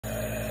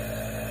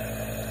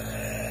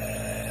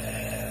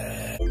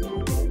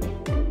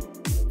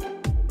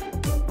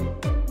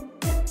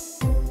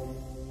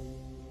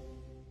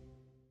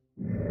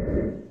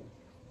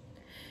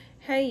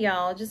Hey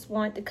y'all, just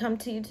wanted to come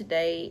to you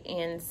today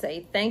and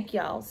say thank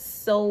y'all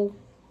so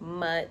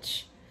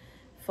much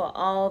for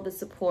all the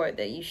support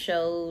that you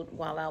showed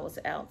while I was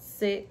out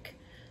sick.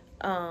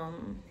 I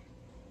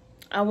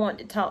want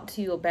to talk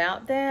to you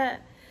about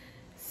that.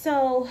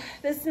 So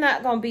this is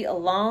not going to be a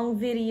long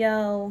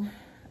video.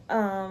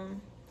 I'm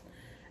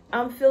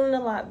feeling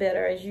a lot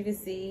better. As you can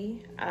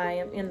see, I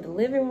am in the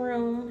living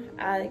room.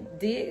 I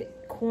did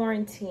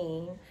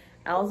quarantine.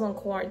 I was on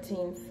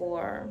quarantine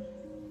for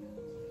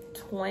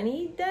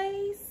 20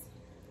 days.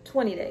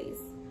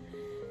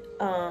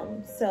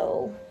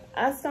 So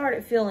I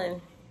started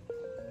feeling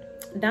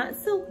not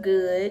so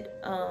good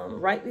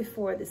right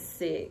before the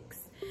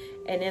 6th,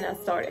 and then I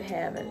started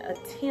having a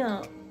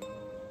temp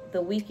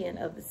the weekend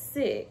of the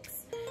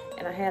 6th,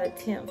 and I had a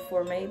temp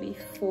for maybe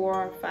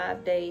 4 or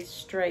 5 days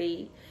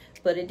straight,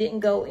 but it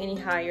didn't go any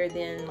higher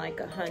than like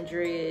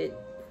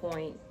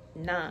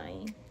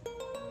 100.9.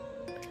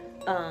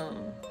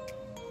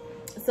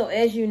 So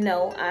as you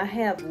know, I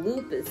have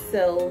lupus,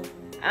 so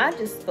I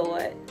just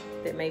thought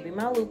that maybe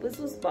my lupus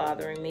was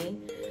bothering me.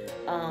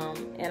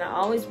 And I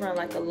always run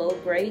like a low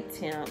grade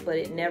temp, but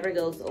it never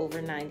goes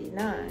over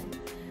 99.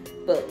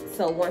 But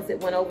so once it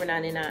went over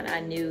 99,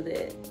 I knew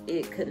that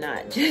it could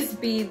not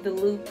just be the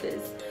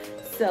lupus.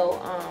 So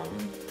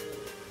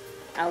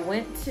I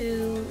went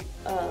to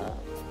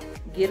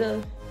get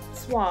a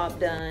swab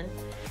done,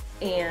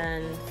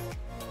 and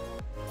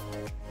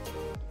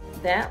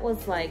that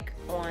was like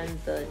on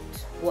the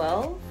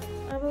 12th,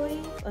 I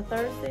believe, a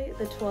Thursday,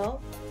 the 12th.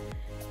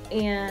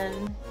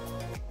 And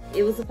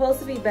it was supposed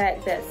to be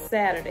back that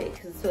Saturday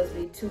because it's supposed to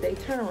be a 2-day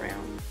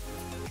turnaround.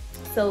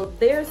 So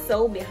they're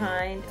so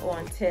behind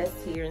on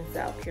tests here in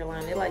South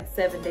Carolina. They're like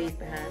 7 days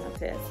behind on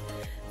tests.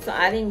 So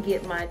I didn't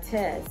get my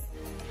test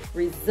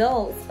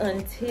results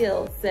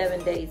until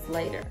 7 days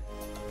later.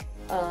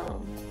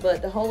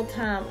 But the whole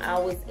time I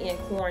was in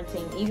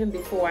quarantine, even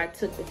before I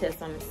took the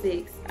test on the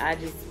 6th, I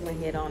just went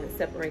ahead on and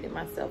separated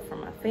myself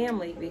from my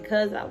family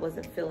because I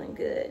wasn't feeling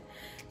good.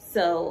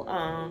 So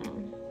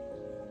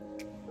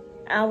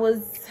I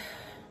was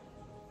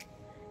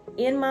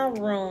in my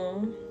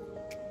room,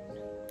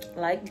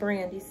 like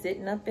Brandy,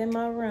 sitting up in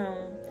my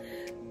room.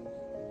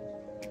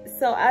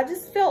 So I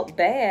just felt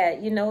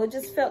bad, you know. It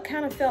just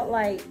kind of felt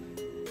like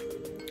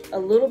a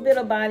little bit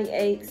of body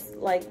aches,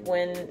 like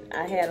when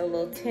I had a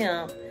little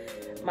temp.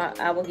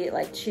 I would get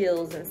like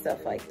chills and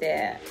stuff like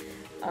that.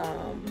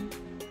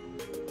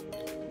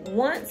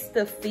 Once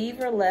the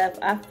fever left,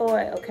 I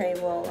thought, okay,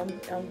 well,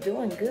 I'm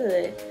doing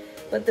good.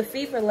 But the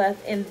fever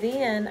left, and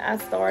then I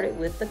started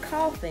with the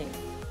coughing,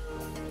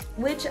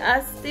 which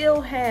I still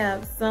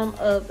have some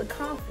of the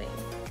coughing.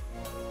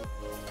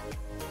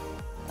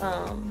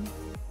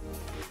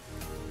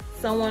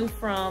 Someone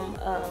from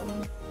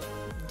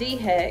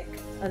DHEC,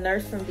 a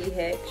nurse from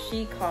DHEC,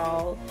 she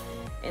called,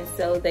 and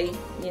so they,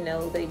 you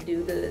know, they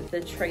do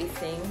the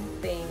tracing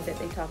thing that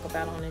they talk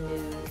about on the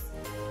news,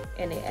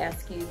 and they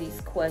ask you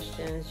these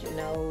questions, you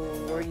know,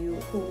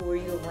 who were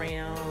you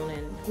around,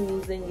 and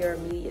who's in your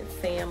immediate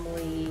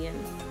family,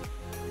 and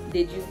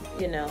did you,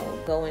 you know,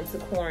 go into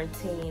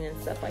quarantine and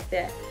stuff like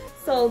that.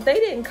 So they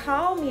didn't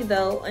call me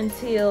though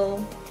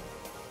until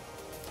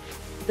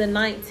the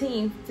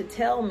 19th to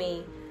tell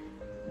me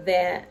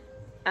that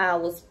I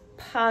was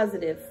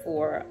positive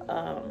for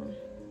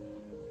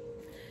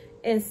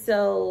and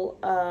so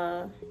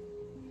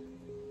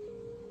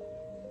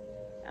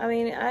I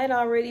mean, I had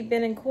already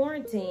been in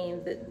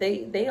quarantine.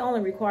 They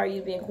only require you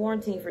to be in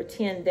quarantine for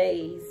 10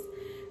 days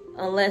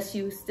unless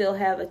you still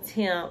have a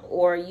temp,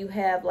 or you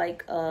have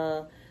like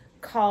a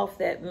cough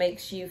that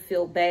makes you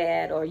feel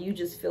bad, or you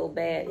just feel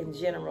bad in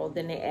general.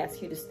 Then they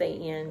ask you to stay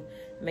in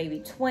maybe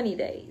 20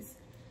 days.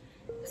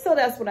 So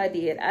that's what I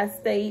did. I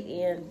stayed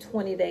in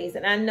 20 days,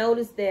 and I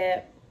noticed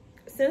that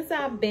since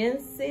I've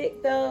been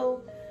sick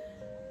though,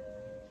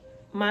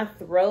 my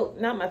throat,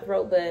 not my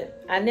throat,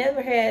 but I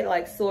never had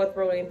like sore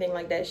throat or anything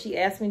like that. She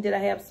asked me, did I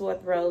have sore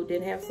throat?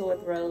 Didn't have sore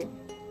throat.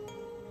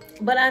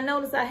 But I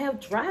noticed I have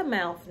dry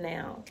mouth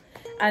now.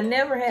 I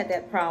never had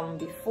that problem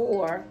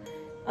before.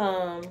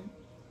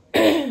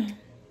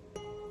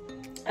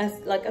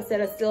 Like I said,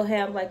 I still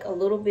have like a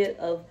little bit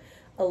of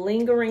a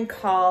lingering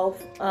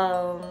cough.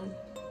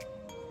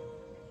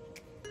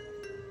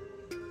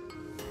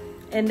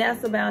 And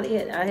that's about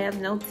it. I have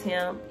no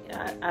temp.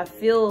 I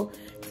feel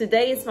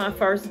today is my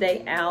first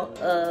day out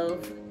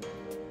of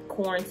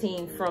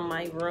quarantine from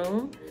my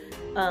room.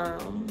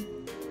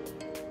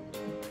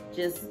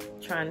 Just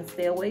trying to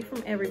stay away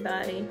from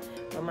everybody.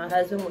 When my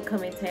husband would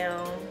come in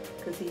town,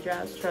 because he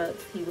drives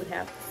trucks, he would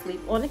have to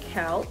sleep on the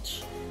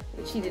couch,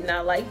 which he did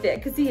not like that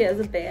because he has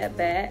a bad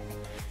back.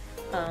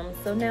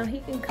 So now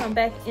he can come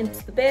back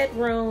into the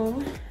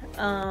bedroom.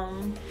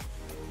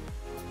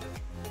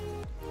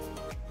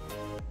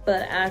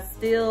 But I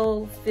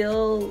still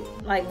feel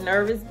like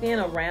nervous being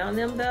around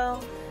them though.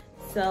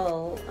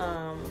 So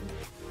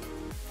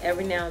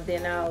every now and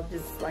then I'll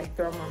just like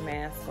throw my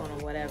mask on or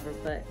whatever.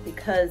 But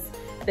because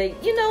they,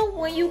 you know,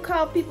 when you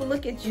cough, people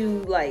look at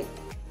you like,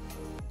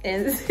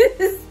 and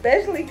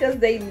especially because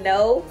they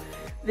know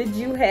that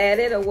you had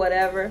it or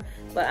whatever.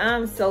 But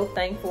I'm so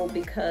thankful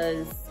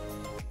because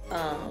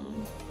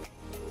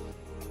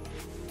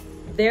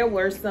there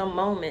were some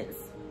moments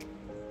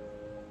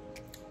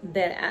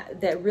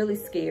that really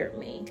scared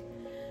me.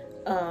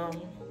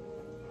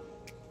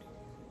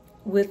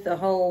 With the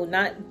whole,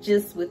 not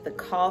just with the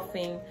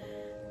coughing,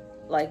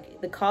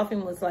 like the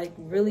coughing was like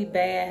really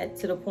bad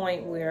to the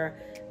point where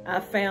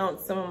I found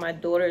some of my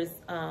daughter's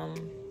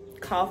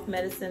cough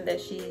medicine that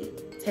she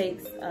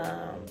takes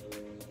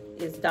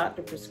is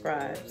doctor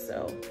prescribed.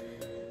 So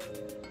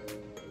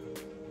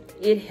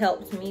it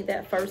helped me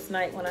that first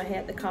night when I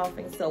had the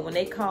coughing. So when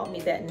they called me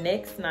that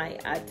next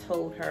night, I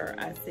told her,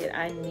 I said,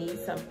 I need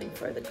something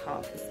for the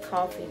cough. This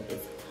coughing is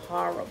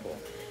horrible.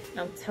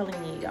 And I'm telling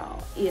you,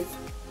 y'all, it's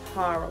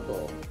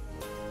horrible.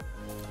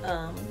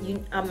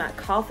 I'm not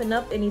coughing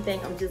up anything.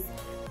 I'm just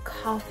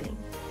coughing.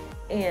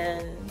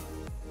 And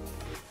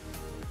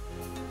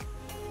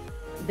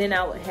then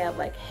I would have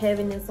like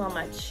heaviness on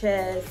my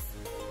chest,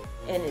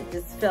 and it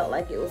just felt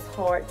like it was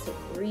hard to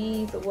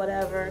breathe or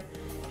whatever.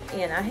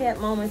 And I had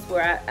moments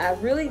where I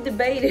really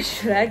debated,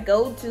 should I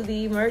go to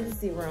the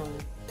emergency room?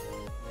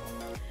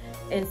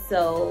 And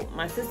so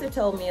my sister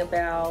told me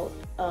about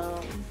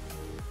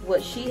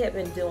what she had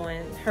been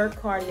doing. Her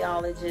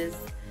cardiologist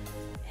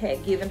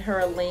had given her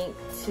a link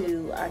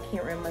to, I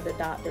can't remember the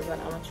doctor, but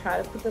I'm gonna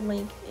try to put the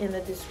link in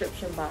the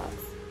description box.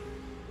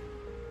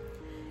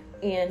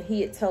 And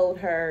he had told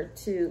her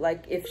to,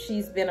 like, if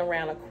she's been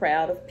around a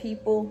crowd of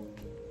people,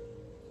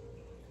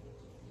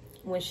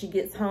 when she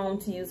gets home,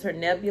 to use her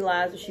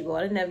nebulizer. She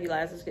bought a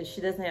nebulizer because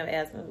she doesn't have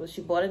asthma, but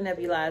she bought a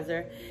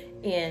nebulizer,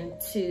 and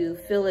to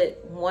fill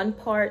it 1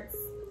 part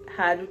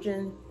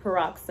hydrogen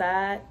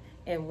peroxide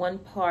and 1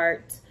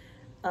 part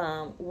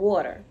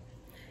water,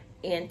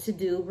 and to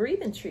do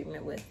breathing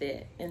treatment with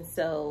it. And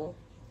so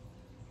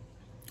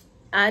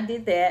I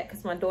did that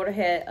because my daughter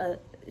had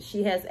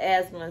she has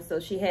asthma, so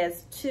she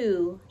has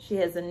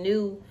a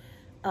new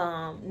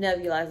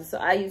nebulizer, so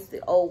I used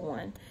the old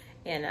one,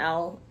 and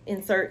I'll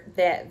insert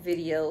that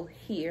video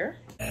here.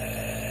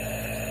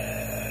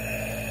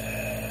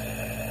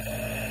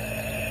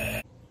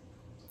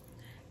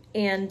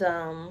 And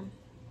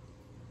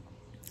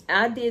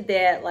I did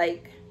that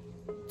like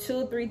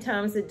 2 or 3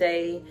 times a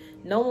day,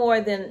 no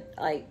more than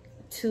like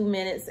 2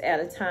 minutes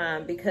at a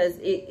time, because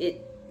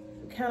it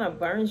kind of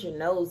burns your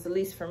nose. At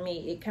least for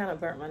me, it kind of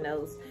burnt my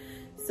nose,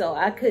 so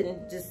I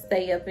couldn't just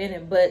stay up in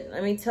it. But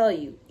let me tell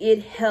you,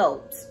 it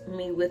helped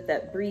me with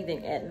that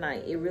breathing at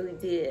night. It really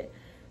did.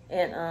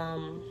 And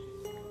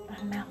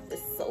my mouth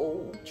is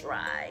so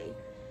dry.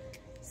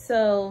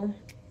 So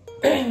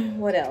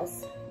what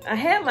else? I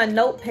had my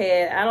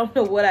notepad. I don't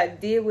know what I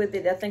did with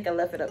it. I think I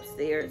left it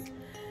upstairs.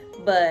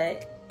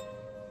 But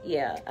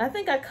yeah, I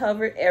think I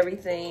covered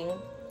everything.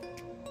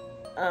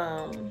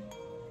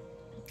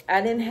 I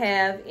didn't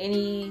have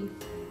any,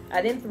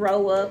 I didn't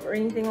throw up or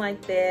anything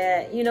like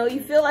that. You know, you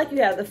feel like you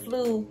have the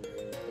flu.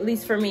 At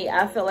least for me,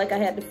 I felt like I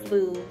had the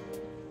flu,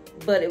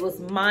 but it was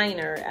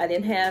minor. I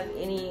didn't have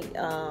any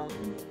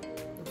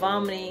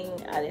vomiting.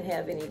 I didn't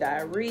have any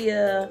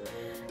diarrhea.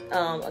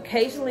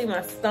 Occasionally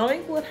my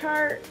stomach would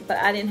hurt, but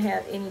I didn't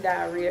have any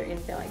diarrhea or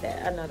anything like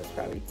that. I know that's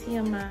probably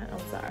TMI.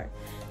 I'm sorry.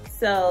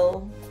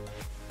 So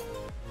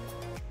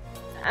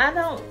I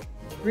don't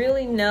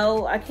really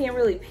know. I can't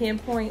really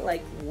pinpoint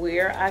like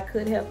where I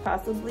could have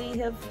possibly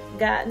have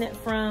gotten it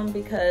from,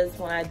 because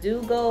when I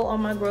do go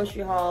on my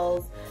grocery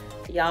hauls,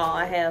 y'all,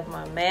 I have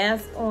my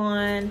mask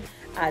on.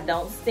 I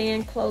don't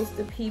stand close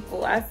to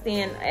people. I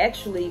stand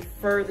actually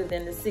further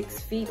than the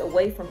 6 feet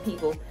away from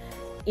people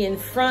in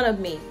front of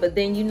me. But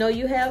then, you know,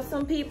 you have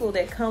some people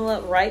that come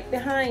up right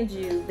behind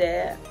you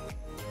that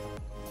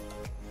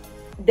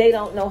they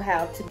don't know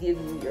how to give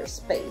you your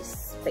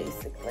space,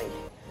 basically.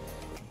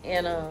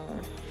 And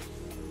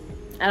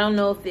I don't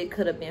know if it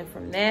could have been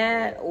from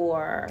that,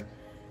 or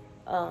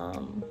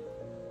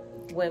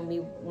when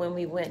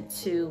we went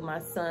to my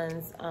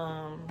son's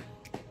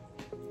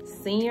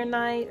senior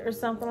night or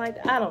something like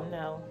that. I don't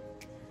know.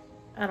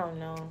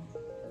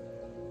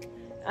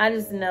 I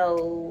just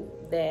know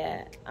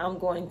that I'm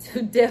going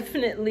to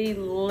definitely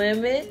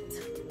limit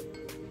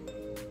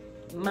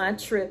my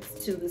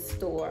trips to the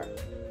store.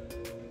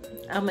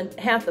 I'm gonna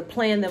have to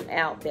plan them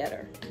out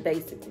better,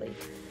 basically.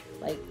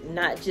 Like,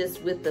 not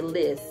just with the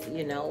list,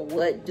 you know,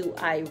 what do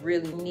I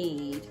really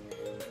need?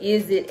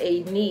 Is it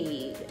a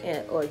need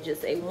or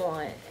just a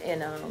want?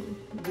 And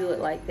do it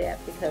like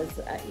that, because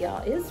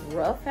y'all, it's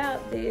rough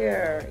out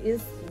there.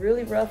 It's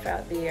really rough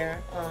out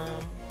there.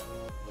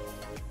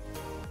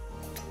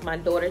 My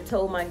daughter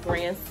told my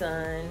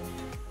grandson,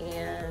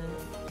 and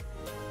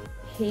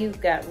he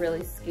got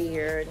really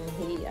scared, and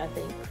he, I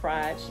think,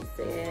 cried, she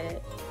said,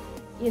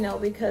 you know,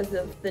 because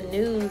of the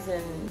news,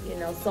 and, you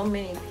know, so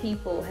many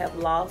people have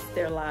lost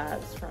their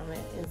lives from it.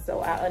 And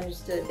so I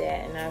understood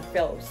that, and I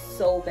felt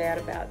so bad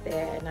about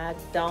that, and I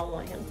don't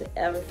want him to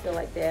ever feel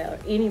like that, or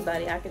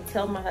anybody. I could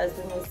tell my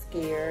husband was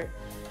scared.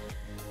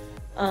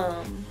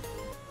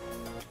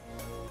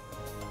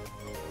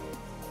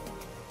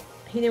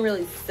 He didn't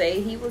really say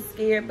he was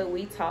scared, but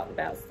we talked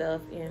about stuff,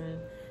 and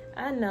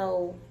I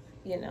know,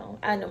 you know,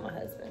 I know my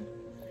husband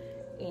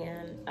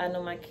and I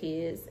know my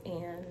kids,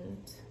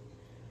 and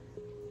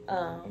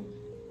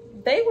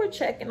they were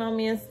checking on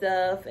me and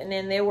stuff, and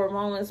then there were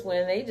moments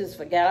when they just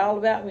forgot all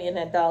about me in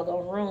that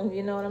doggone room,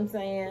 you know what I'm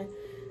saying?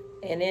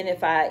 And then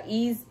if I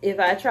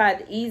tried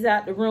to ease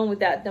out the room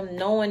without them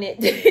knowing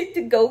it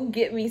to go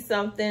get me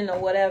something or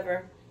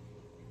whatever,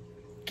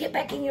 get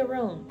back in your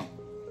room.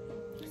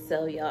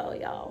 So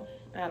y'all,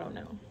 I don't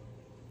know.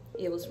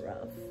 It was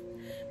rough.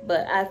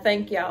 But I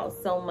thank y'all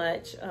so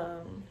much.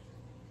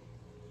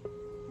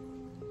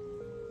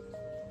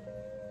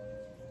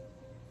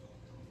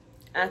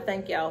 I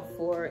thank y'all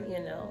for, you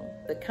know,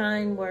 the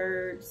kind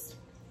words.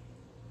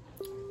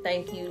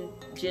 Thank you,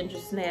 Ginger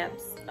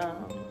Snaps.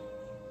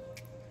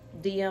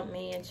 DM'd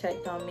me and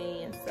checked on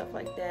me and stuff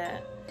like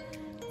that.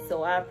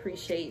 So I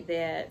appreciate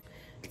that.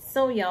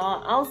 So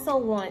y'all, also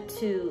want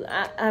to,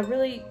 I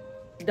really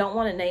don't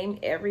want to name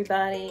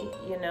everybody,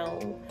 you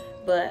know,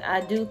 but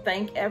I do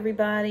thank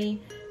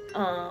everybody.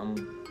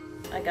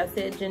 Like I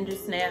said, Ginger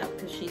Snap,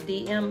 because she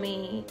DM'd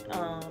me.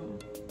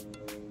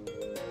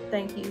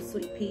 Thank you,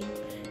 Sweet Pea.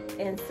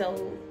 And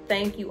so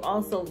thank you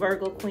also,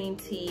 Virgo Queen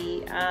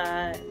T.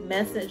 I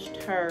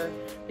messaged her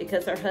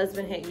because her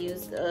husband had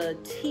used a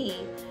tea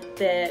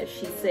that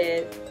she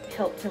said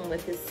helped him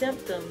with his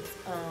symptoms.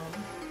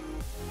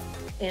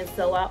 And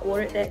so I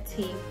ordered that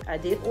tea. I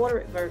did order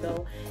it,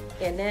 Virgo,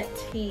 and that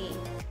tea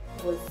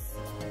was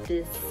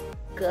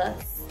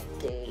disgusting.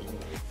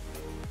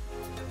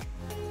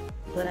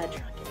 But I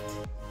drank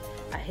it.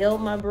 I held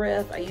my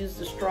breath, I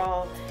used a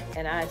straw,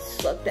 and I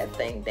sucked that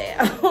thing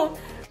down.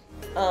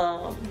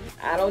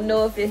 I don't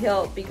know if it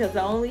helped because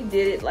I only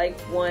did it like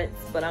once,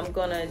 but I'm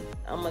gonna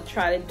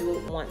try to do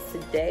it once a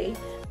day.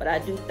 But I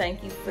do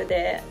thank you for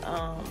that.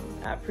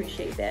 I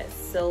appreciate that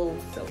so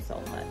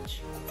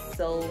much.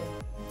 So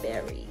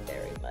very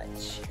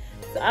much.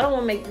 So I don't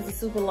want to make this a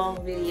super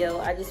long video.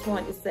 I just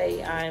want to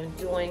say I'm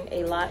doing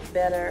a lot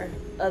better,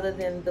 other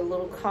than the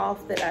little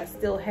cough that I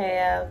still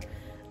have.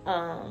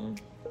 I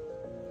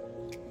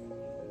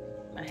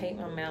hate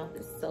my mouth.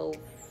 It's so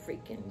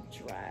freaking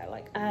dry.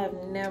 Like, I have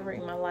never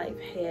in my life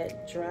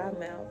had dry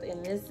mouth,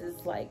 and this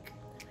is like,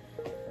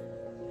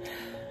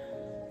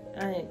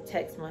 I didn't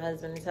text my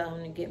husband and tell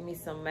him to get me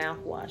some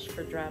mouthwash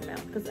for dry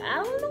mouth because I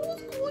don't know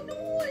what's going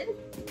on.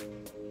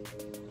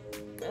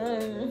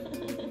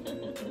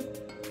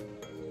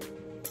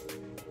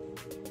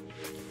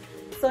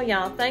 So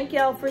y'all, thank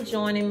y'all for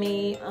joining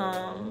me.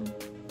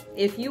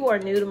 If you are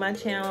new to my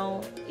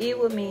channel, it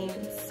would mean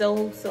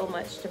so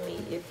much to me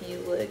if you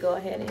would go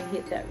ahead and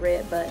hit that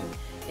red button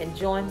and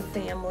join the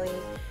family,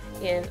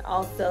 and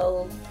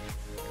also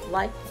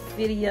like the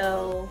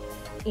video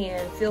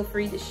and feel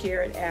free to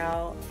share it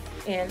out.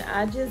 And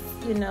I just,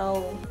 you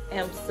know,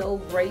 am so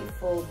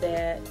grateful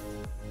that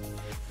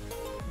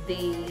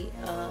the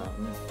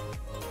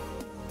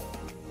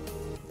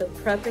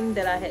prepping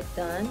that I had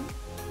done,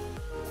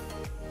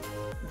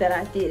 that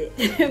I did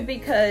it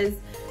because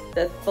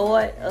the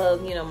thought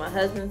of, you know, my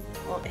husband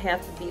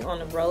have to be on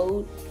the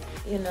road,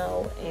 you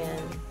know,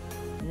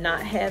 and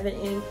not having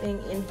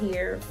anything in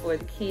here for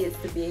the kids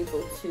to be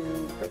able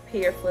to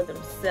prepare for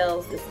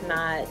themselves is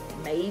not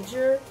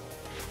major.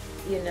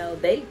 You know,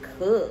 they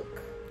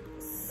cook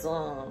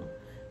some,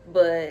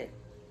 but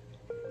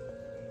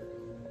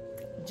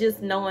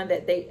just knowing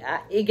that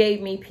it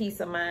gave me peace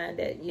of mind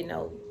that, you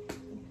know,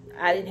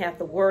 I didn't have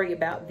to worry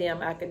about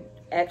them. I could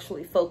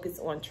actually focus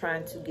on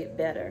trying to get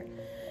better.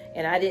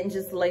 And I didn't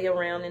just lay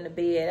around in the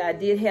bed. I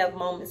did have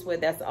moments where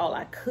that's all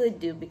I could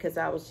do because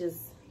I was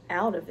just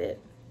out of it.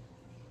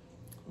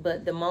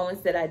 But the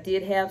moments that I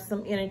did have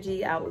some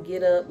energy, I would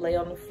get up, lay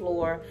on the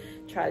floor,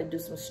 try to do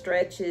some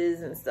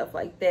stretches and stuff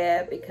like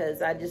that,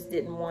 because I just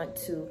didn't want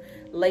to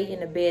lay in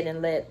the bed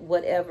and let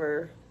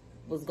whatever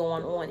was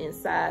going on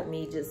inside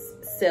me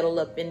just settle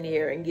up in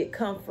there and get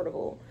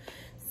comfortable.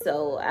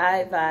 So I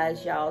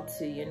advise y'all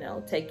to, you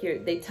know,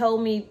 they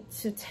told me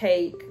to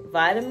take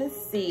vitamin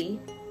C,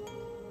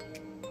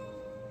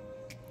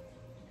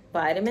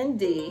 vitamin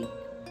D,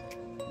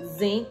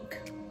 zinc,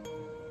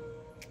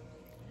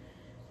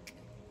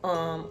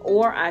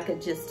 or I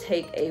could just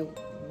take a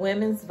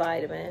women's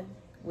vitamin,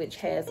 which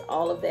has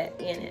all of that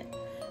in it.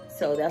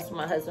 So that's what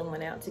my husband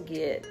went out to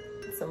get,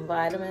 some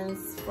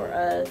vitamins for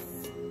us,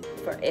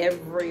 for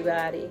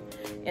everybody,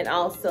 and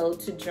also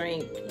to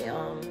drink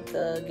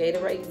the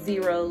Gatorade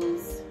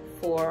Zeros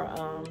for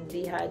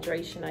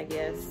dehydration, I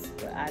guess.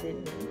 But I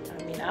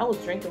mean, I was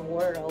drinking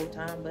water the whole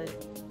time, but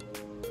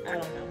I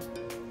don't know.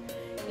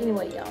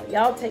 Anyway,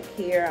 y'all take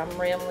care. I'm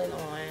rambling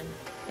on.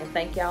 And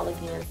thank y'all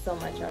again so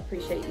much. I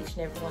appreciate each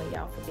and every one of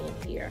y'all for being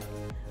here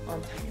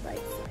on Tiny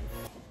Bites.